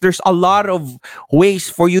say is there's a lot of ways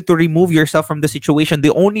for you to remove yourself from the situation.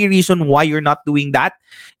 The only reason why you're not doing that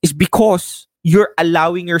is because you're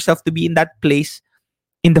allowing yourself to be in that place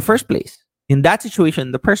in the first place. In that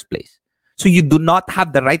situation in the first place. So you do not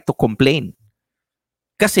have the right to complain.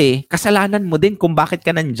 Kasi kasalanan mo din kung bakit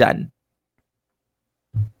ka nandyan.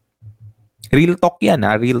 Real talk yan,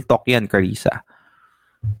 ha? Real talk yan, Carissa.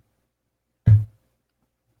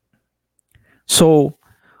 So,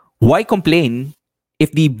 why complain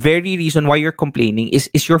if the very reason why you're complaining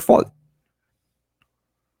is your fault?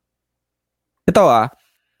 Ito,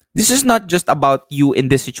 this is not just about you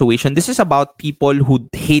in this situation. This is about people who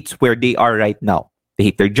hates where they are right now.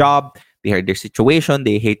 They hate their job, they hate their situation,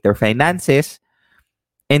 they hate their finances,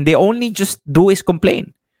 and they only just do is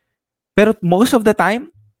complain. Pero most of the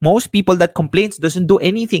time, most people that complains doesn't do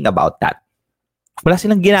anything about that. Wala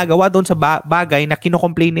silang ginagawa doon sa bagay na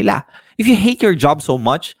kinocomplain nila. If you hate your job so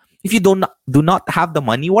much, if you do not have the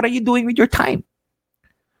money, what are you doing with your time?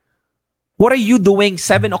 What are you doing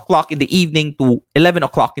 7 o'clock in the evening to 11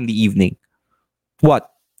 o'clock in the evening? What?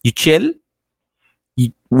 You chill?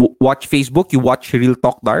 You watch Facebook? You watch Real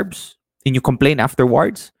Talk Darbs? And you complain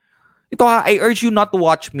afterwards? Ito, I urge you not to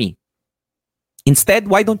watch me. Instead,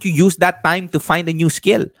 why don't you use that time to find a new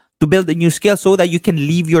skill, to build a new skill so that you can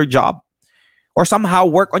leave your job? Or somehow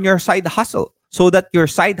work on your side hustle so that your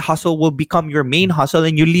side hustle will become your main hustle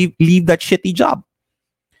and you leave that shitty job.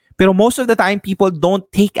 Pero most of the time, people don't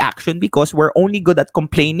take action because we're only good at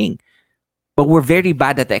complaining, but we're very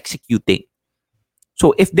bad at executing.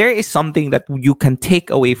 So if there is something that you can take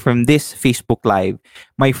away from this Facebook Live,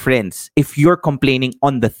 my friends, if you're complaining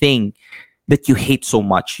on the thing that you hate so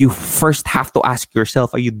much, you first have to ask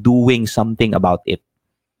yourself, are you doing something about it?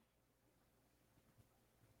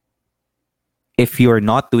 If you're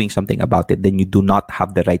not doing something about it, then you do not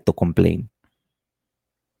have the right to complain.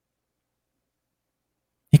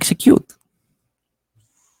 Execute.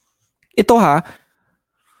 Ito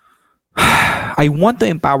I want to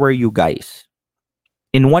empower you guys.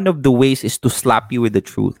 And one of the ways is to slap you with the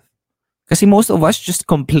truth. Kasi most of us just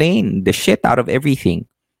complain the shit out of everything.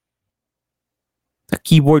 The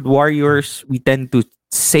keyboard warriors, we tend to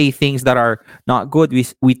say things that are not good.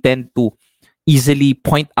 We tend to easily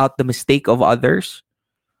point out the mistake of others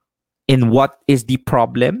in what is the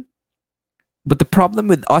problem. But the problem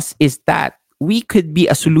with us is that we could be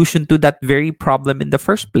a solution to that very problem in the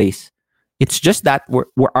first place. It's just that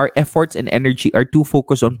our efforts and energy are too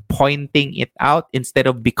focused on pointing it out instead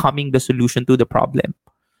of becoming the solution to the problem.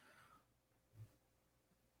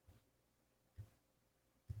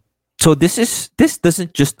 So this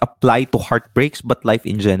doesn't just apply to heartbreaks, but life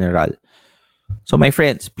in general. So my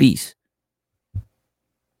friends, please,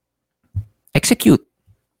 execute.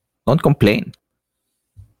 Don't complain.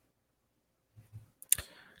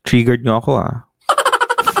 Triggered nyo ako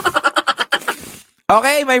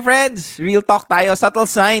Okay, my friends. Real talk tayo. Subtle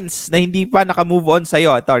signs na hindi pa naka-move on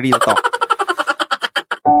sa'yo. Ito, real talk.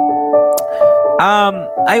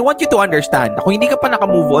 I want you to understand, kung hindi ka pa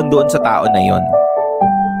naka-move on doon sa tao na yon,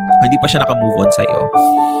 hindi pa siya naka-move on sa'yo,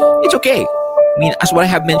 it's okay. I mean, as what I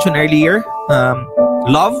have mentioned earlier,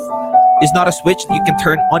 love is not a switch that you can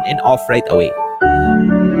turn on and off right away.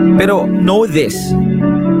 Pero know this,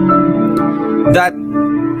 that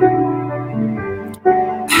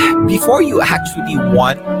before you actually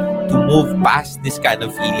want to move past this kind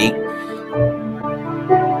of feeling,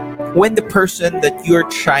 when the person that you're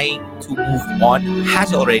trying to move on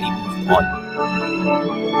has already moved on,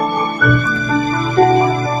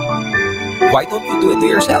 why don't you do it to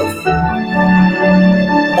yourself?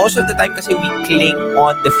 Most of the time kasi we cling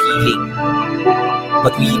on the feeling,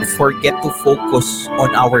 but we forget to focus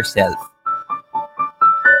on ourselves.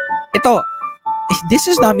 Ito, this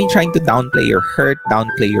is not me trying to downplay your hurt,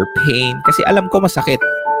 downplay your pain, kasi alam ko masakit.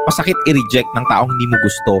 Masakit i-reject ng taong hindi mo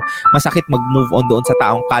gusto. Masakit mag-move on doon sa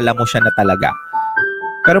taong kala mo siya na talaga.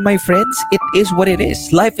 Pero my friends, it is what it is.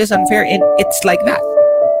 Life is unfair and it's like that.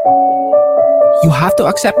 You have to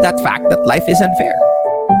accept that fact that life is unfair.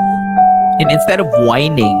 And instead of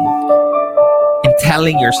whining and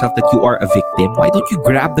telling yourself that you are a victim, why don't you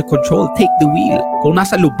grab the control, take the wheel? Kung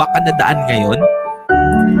nasa lubak ka na daan ngayon,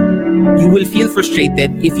 You will feel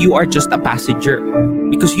frustrated if you are just a passenger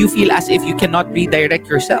because you feel as if you cannot redirect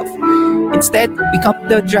yourself. Instead, become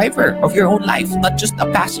the driver of your own life, not just a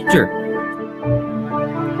passenger.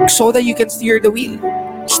 So that you can steer the wheel.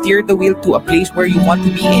 Steer the wheel to a place where you want to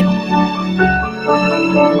be in.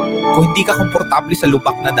 Kung hindi ka komportable sa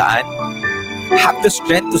lubak na daan, have the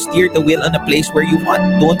strength to steer the wheel on a place where you want.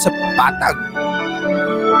 Doon sa patag.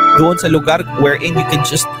 Doon sa lugar wherein you can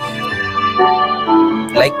just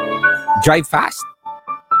drive fast.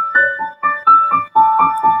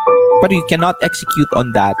 But you cannot execute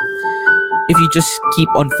on that if you just keep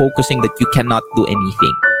on focusing that you cannot do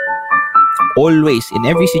anything. Always, in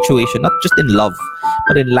every situation, not just in love,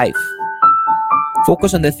 but in life,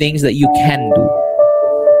 focus on the things that you can do.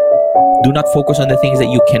 Do not focus on the things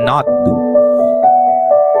that you cannot do.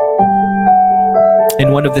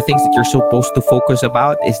 And one of the things that you're supposed to focus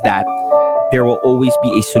about is that there will always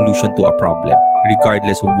be a solution to a problem,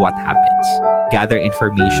 regardless of what happens. Gather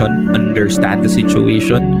information, understand the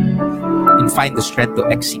situation, and find the strength to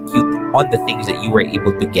execute on the things that you were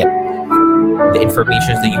able to get. The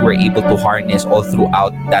information that you were able to harness all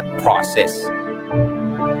throughout that process.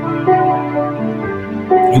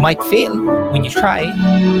 You might fail when you try,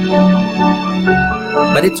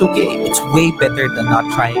 but it's okay. It's way better than not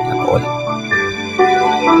trying at all.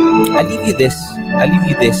 I'll leave you this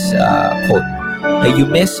quote. You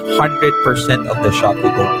miss 100% of the shot you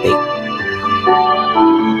don't take.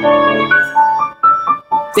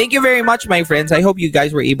 Thank you very much, my friends. I hope you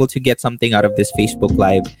guys were able to get something out of this Facebook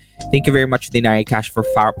Live. Thank you very much, Denari Cash, for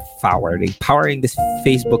powering this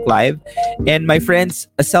Facebook Live. And my friends,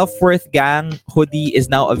 a Self-Worth Gang hoodie is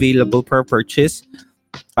now available per purchase.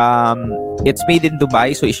 It's made in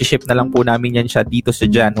Dubai, so isi-ship na lang po namin yan siya dito sa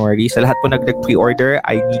January. Sa lahat po nag-pre-order,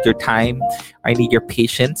 I need your time. I need your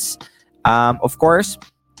patience. Of course,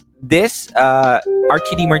 this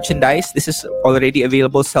RTD merchandise, this is already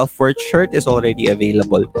available. Self-Worth shirt is already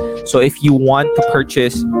available. So if you want to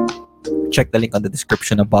purchase, check the link on the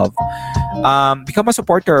description above. Become a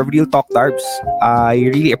supporter of Real Talk Darbs. I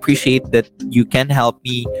really appreciate that you can help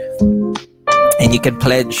me and you can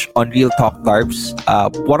pledge on Real Talk Darbs.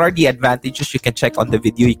 What are the advantages? You can check on the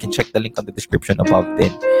video. You can check the link on the description above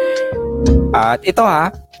din.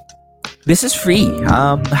 This is free.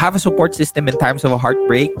 Have a support system in times of a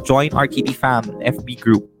heartbreak. Join RTD Fam FB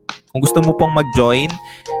group. Kung gusto mo pong mag-join,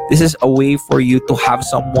 this is a way for you to have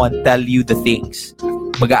someone tell you the things.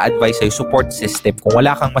 Mag-a-advise sa'yo, support system. Kung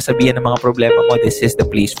wala kang masabihan ng mga problema mo, this is the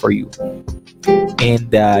place for you.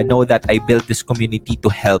 And know that I built this community to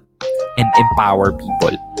help and empower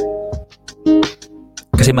people.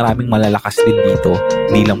 Kasi maraming malalakas din dito.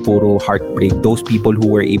 Hindi lang puro heartbreak. Those people who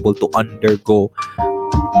were able to undergo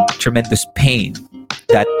tremendous pain,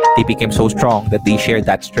 that they became so strong that they shared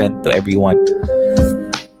that strength to everyone.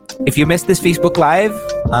 If you missed this Facebook Live,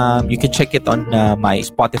 you can check it on my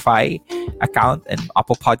Spotify account and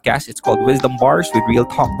Apple Podcast. It's called Wisdom Bars with Real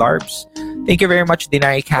Talk Darbs. Thank you very much,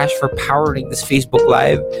 Denari Cash, for powering this Facebook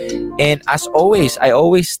Live. And as always, I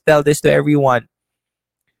always tell this to everyone.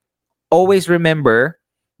 Always remember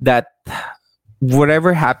that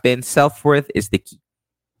whatever happens, self-worth is the key.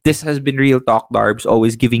 This has been Real Talk Darbs,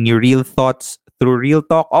 always giving you real thoughts through real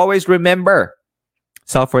talk. Always remember,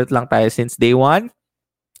 self-worth lang tayo since day one.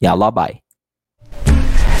 Yalla, bye.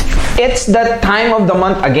 It's that time of the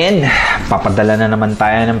month again. Papadala na naman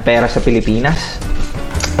tayo ng pera sa Pilipinas.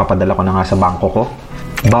 Papadala ko na nga sa bangko ko.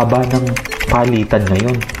 Baba ng palitan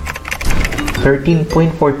ngayon.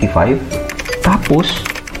 13.45. Tapos,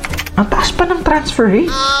 ang taas pa ng transfer rate.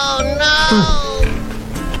 Oh, no!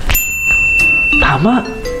 Tama.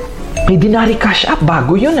 May Denari Cash App.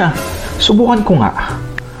 Bago yun ah. Subukan ko nga.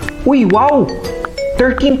 Uy, wow!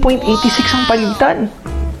 13.86 ang palitan.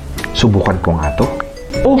 Subukan ko nga to.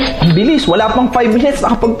 Oh, ang bilis. Wala pang 5 minutes.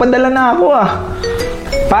 Nakapagpadala na ako ah.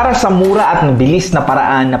 Para sa mura at mabilis na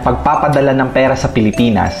paraan na pagpapadala ng pera sa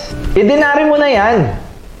Pilipinas, i-Denari mo na yan.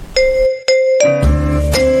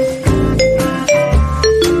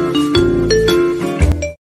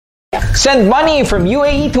 Send money from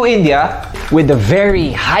UAE to India with a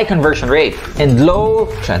very high conversion rate and low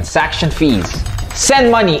transaction fees.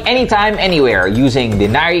 Send money anytime, anywhere using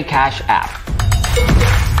Denari Cash App.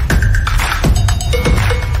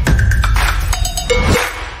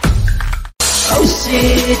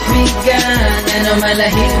 Shit, migan, ano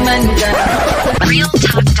malahig man ka. Real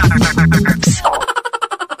Talk Darbs.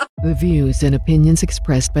 The views and opinions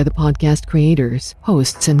expressed by the podcast creators,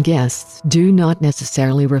 hosts, and guests do not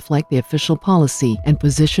necessarily reflect the official policy and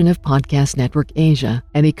position of Podcast Network Asia.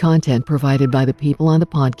 Any content provided by the people on the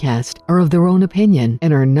podcast are of their own opinion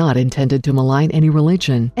and are not intended to malign any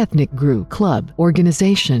religion, ethnic group, club,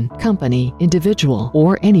 organization, company, individual,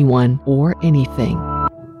 or anyone or anything.